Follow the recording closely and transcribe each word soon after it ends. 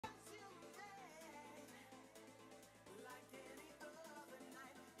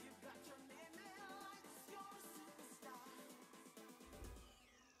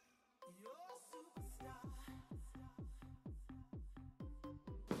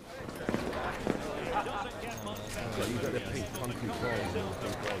Doesn't get much better. So you've got a pink funky ball.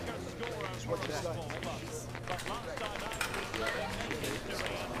 But last time out, he made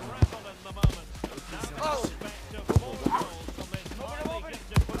history and revel in the moment. Now the prospect of 4 goals from this highly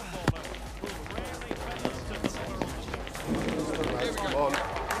gifted footballer who rarely fails to deliver on the pitch. Here we go.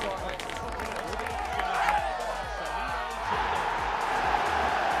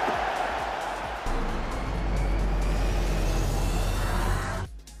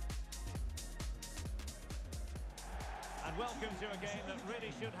 And welcome to a game that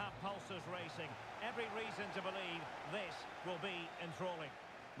really should have pulses racing. Every reason to believe this will be enthralling.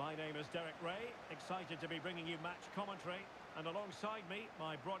 My name is Derek Ray, excited to be bringing you match commentary. And alongside me,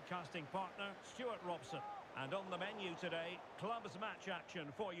 my broadcasting partner, Stuart Robson. And on the menu today, clubs match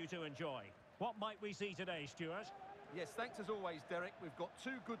action for you to enjoy. What might we see today, Stuart? Yes, thanks as always, Derek. We've got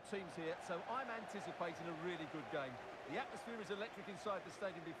 2 good teams here, so I'm anticipating a really good game. The atmosphere is electric inside the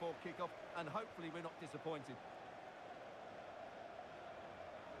stadium before kick-off, and hopefully we're not disappointed.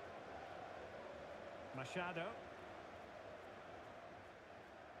 Machado.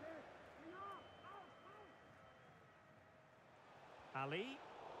 Ali.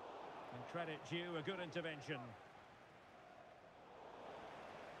 And credit due, a good intervention.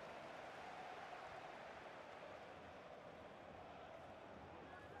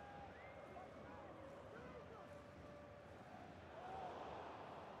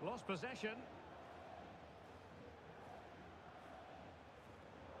 Lost possession.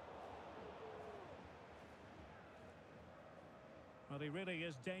 Well, he really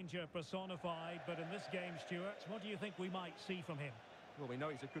is danger personified, but in this game, Stuart, what do you think we might see from him? Well, we know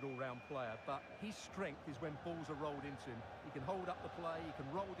he's a good all-round player, but his strength is when balls are rolled into him. He can hold up the play, he can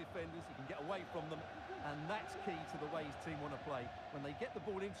roll defenders, he can get away from them, and that's key to the way his team want to play. When they get the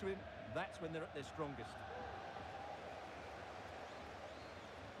ball into him, that's when they're at their strongest.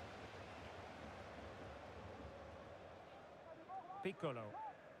 Piccolo.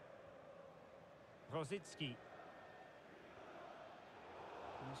 Rosicki.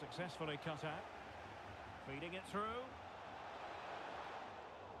 And successfully cut out. Feeding it through.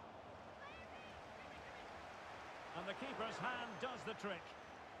 And the keeper's hand does the trick.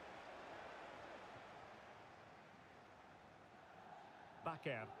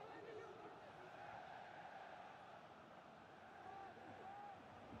 Bakker.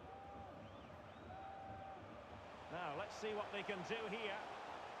 Now, let's see what they can do here.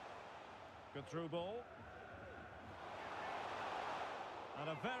 Good through ball. And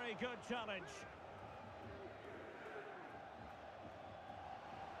a very good challenge.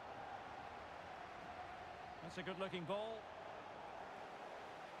 That's a good-looking ball.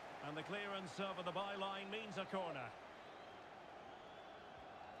 And the clearance over the byline means a corner.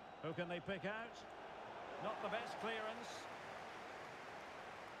 Who can they pick out? Not the best clearance.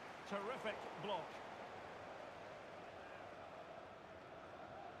 Terrific block.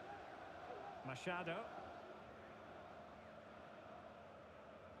 Machado.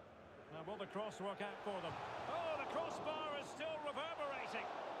 Now will the cross work out for them? Oh, the crossbar is still reverberating.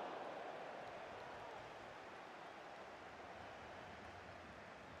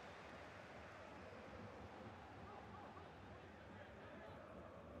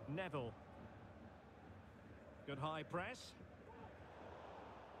 Neville. Good high press.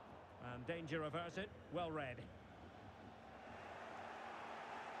 And danger averted. Well read.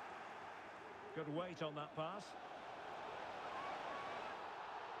 Good weight on that pass.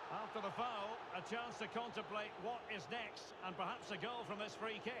 After the foul, a chance to contemplate what is next, and perhaps a goal from this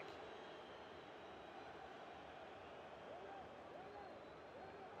free kick.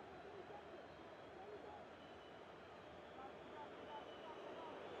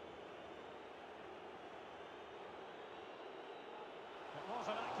 It was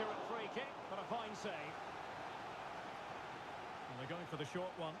an accurate free kick, but a fine save. And they're going for the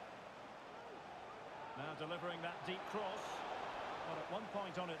short one. Now delivering that deep cross. Well, at one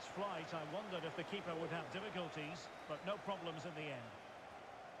point on its flight, I wondered if the keeper would have difficulties, but no problems in the end.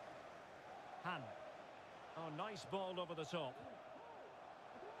 Han. Oh, nice ball over the top.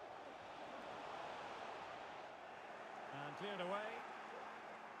 And cleared away.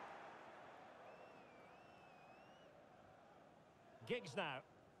 Giggs now.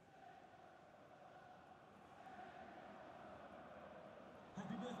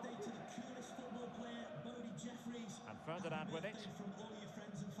 Happy birthday to the coolest football player, Bodie Jeffries. And Ferdinand with it. From all your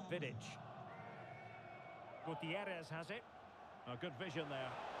friends and family. Vidic. Gutierrez has it. A good vision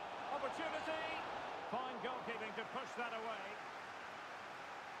there. Opportunity. Fine goalkeeping to push that away.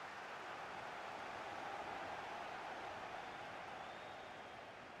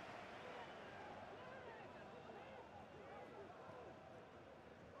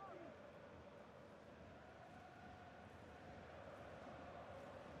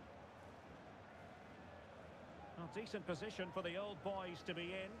 Decent position for the old boys to be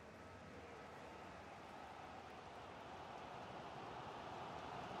in.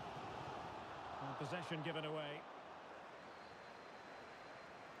 And possession given away.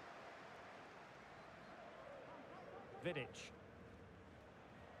 Vidic.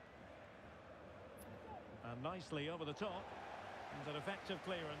 And nicely over the top. And an effective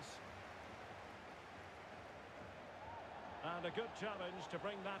clearance. And a good challenge to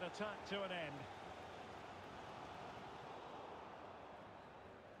bring that attack to an end.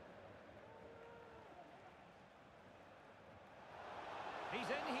 He's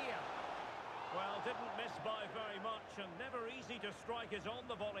in here. Well, didn't miss by very much, and never easy to strike his on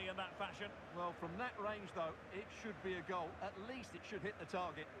the volley in that fashion. Well, from that range, though, it should be a goal. At least it should hit the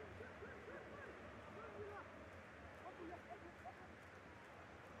target.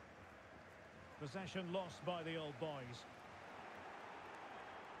 Possession lost by the old boys.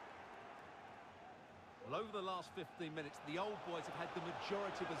 Well, over the last 15 minutes, the old boys have had the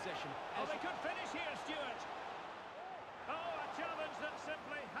majority possession. Oh, they could finish here, Stuart. Oh, a challenge that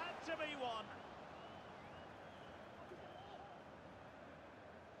simply had to be won.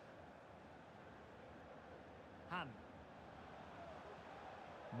 Han.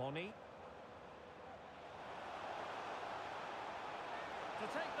 Moni. To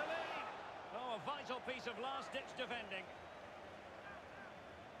take the lead. Oh, a vital piece of last-ditch defending.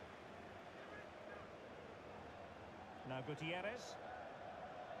 Now Gutierrez.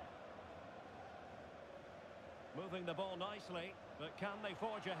 Moving the ball nicely, but can they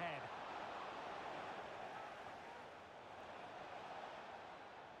forge ahead?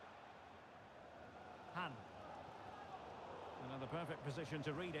 Han. Another perfect position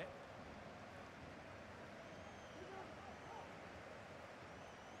to read it.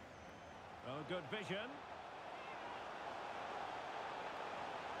 Oh, good vision.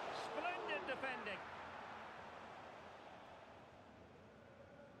 Splendid defending.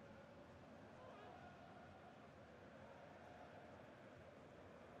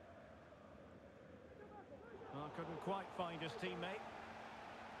 Oh, couldn't quite find his teammate.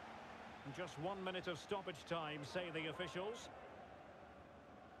 Just 1 minute of stoppage time, say the officials.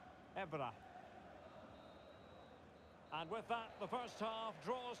 Evra. And with that, the first half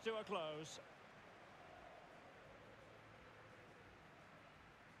draws to a close.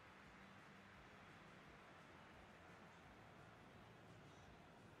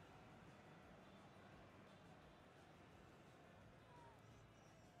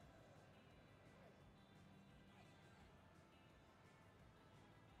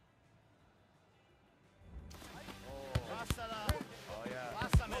 Oh yeah.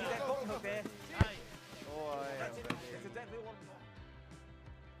 Hook there. Oh yeah. It's a deadly one.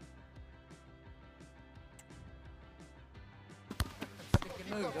 Stick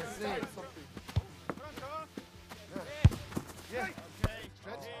and move, that's it. Yeah. Okay,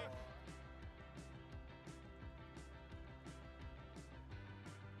 stretch.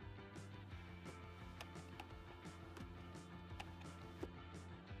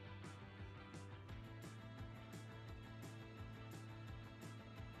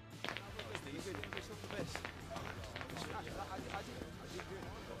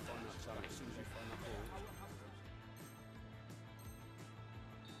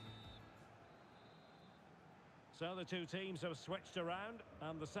 So the two teams have switched around,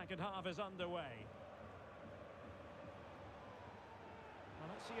 and the second half is underway. Well,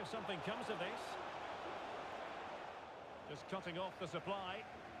 let's see if something comes of this. Just cutting off the supply.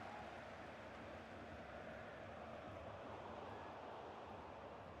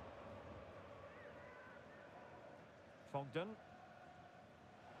 Fogden.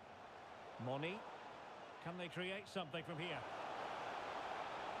 Moni. Can they create something from here?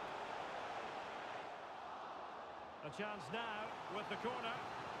 A chance now with the corner.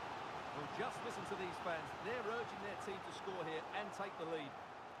 Well, just listen to these fans. They're urging their team to score here and take the lead.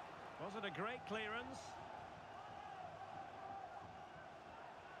 Was it a great clearance?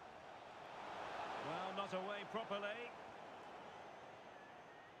 Well, not away properly.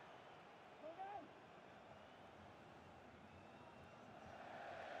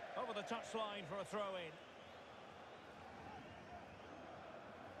 Over the touchline for a throw-in.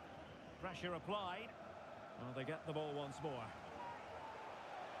 Pressure applied. Well, they get the ball once more.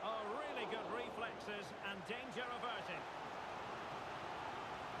 Oh, really good reflexes and danger averted.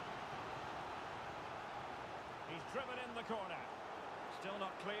 He's driven in the corner. Still not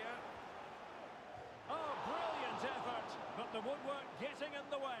clear. Oh, brilliant effort, but the woodwork getting in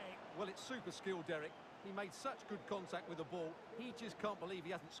the way. Well, it's super skill, Derek. He made such good contact with the ball. He just can't believe he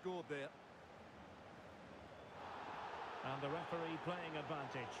hasn't scored there. And the referee playing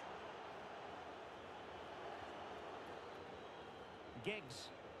advantage. Giggs.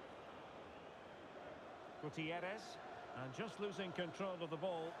 Gutierrez. And just losing control of the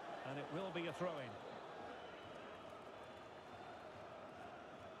ball, and it will be a throw-in.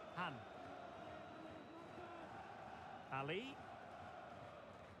 Han. Ali.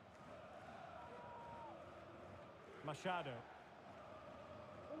 Machado.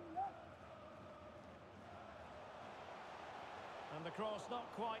 And the cross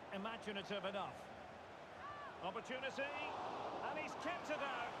not quite imaginative enough. Opportunity, and he's kept it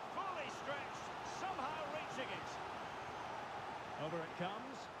out, fully stretched, somehow reaching it. Over it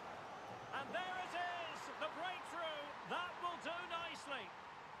comes, and there it is, the breakthrough. That will do nicely.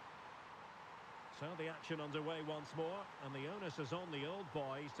 So the action underway once more, and the onus is on the old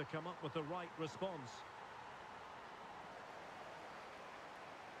boys to come up with the right response.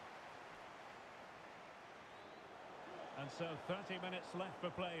 And so 30 minutes left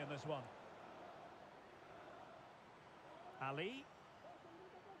for play in this one. Ali.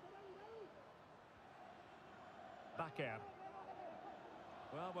 Bakker.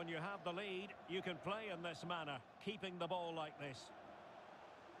 Well, when you have the lead, you can play in this manner, keeping the ball like this.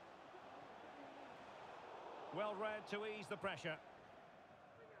 Well read to ease the pressure.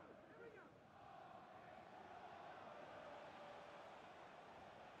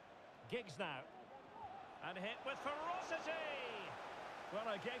 Giggs now. And hit with ferocity. Well,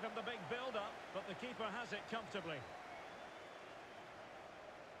 I gave him the big build-up, but the keeper has it comfortably.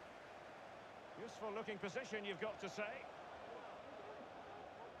 Useful looking position, you've got to say.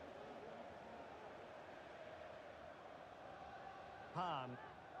 Han.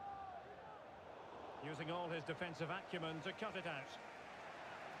 Using all his defensive acumen to cut it out.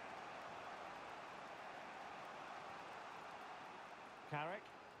 Carrick.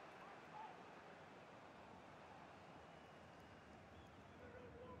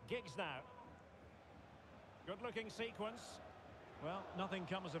 Giggs now. Good looking sequence. Well, nothing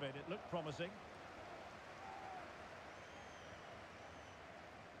comes of it. It looked promising.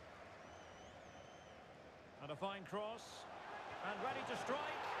 And a fine cross. And ready to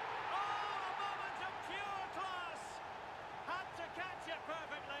strike. Oh, a moment of pure class! Had to catch it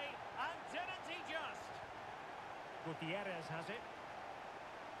perfectly. And didn't he just? Gutierrez has it.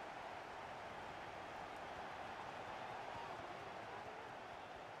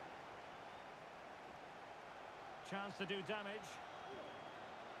 Chance to do damage.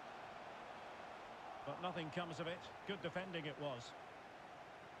 But nothing comes of it. Good defending it was.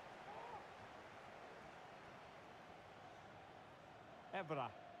 Evra.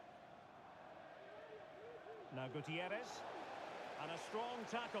 Now Gutierrez. And a strong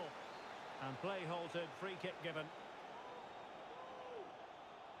tackle. And play halted, free kick given.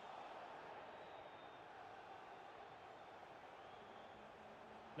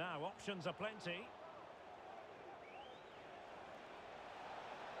 Now options are plenty.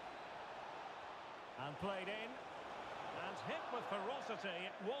 And played in, and hit with ferocity.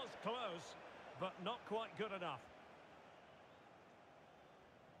 It was close, but not quite good enough.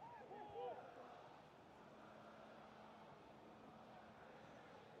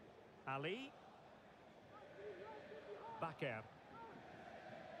 Ali. Bakker.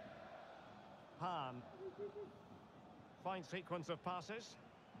 Han. Fine sequence of passes.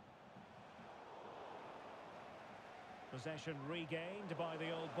 Possession regained by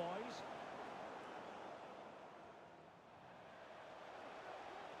the old boys.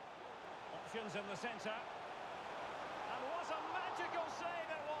 Options in the centre. And what a magical save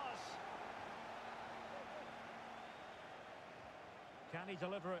it was! Can he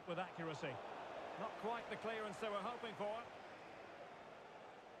deliver it with accuracy? Not quite the clearance they were hoping for.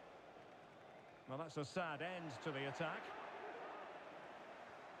 Well, that's a sad end to the attack.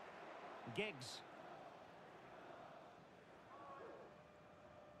 Giggs.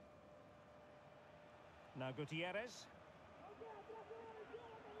 Now Gutierrez.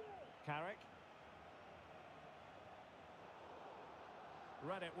 Carrick.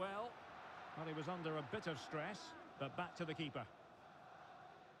 Read it well. Well, he was under a bit of stress, but back to the keeper.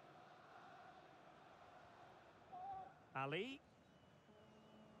 Ali.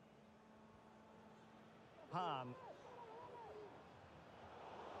 Han.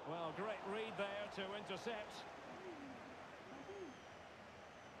 Well, great read there to intercept.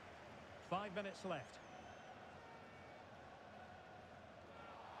 5 minutes left.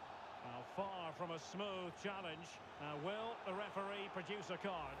 Now, far from a smooth challenge. Now, will the referee produce a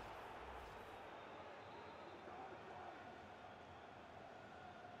card?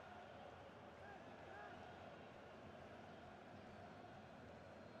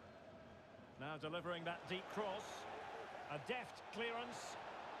 Now delivering that deep cross. A deft clearance.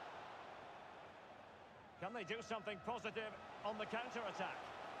 Can they do something positive on the counter-attack.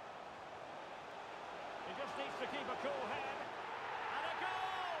 He just needs to keep a cool head. And a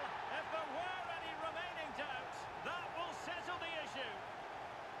goal! If there were any remaining doubts, that will settle the issue.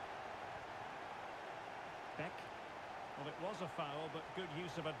 Beck. Well, it was a foul, but good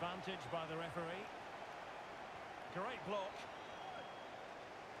use of advantage by the referee. Great block.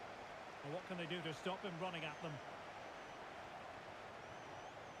 Well, what can they do to stop him running at them?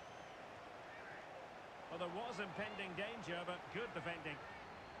 Well, there was impending danger, but good defending.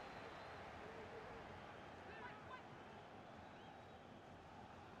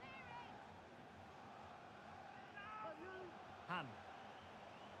 Han.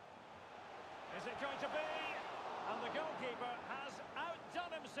 Is it going to be? And the goalkeeper has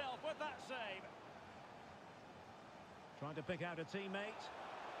outdone himself with that save. Trying to pick out a teammate.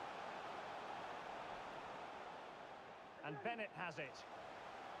 And Bennett has it.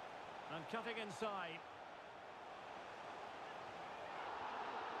 And cutting inside.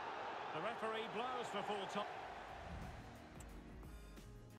 The referee blows for full time.